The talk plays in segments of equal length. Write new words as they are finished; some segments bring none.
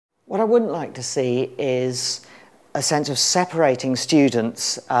What I wouldn't like to see is a sense of separating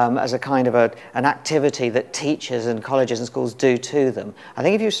students as a kind of an activity that teachers and colleges and schools do to them. I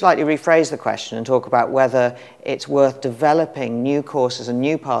think if you slightly rephrase the question and talk about whether it's worth developing new courses and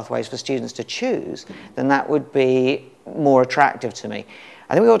new pathways for students to choose, then that would be more attractive to me.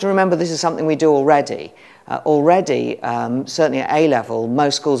 I think we ought to remember this is something we do already. Certainly at A-level,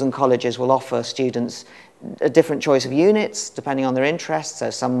 most schools and colleges will offer students a different choice of units depending on their interests.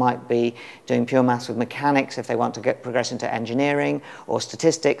 So some might be doing pure maths with mechanics if they want to progress into engineering, or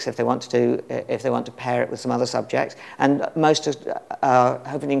statistics if they want to pair it with some other subjects. And most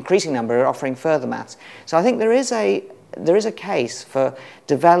have an increasing number are offering further maths. So I think there is a case for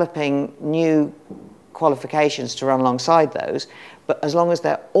developing new qualifications to run alongside those, but as long as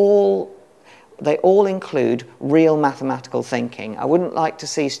they all include real mathematical thinking. I wouldn't like to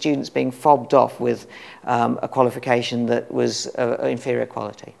see students being fobbed off with a qualification that was of inferior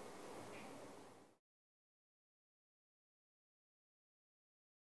quality.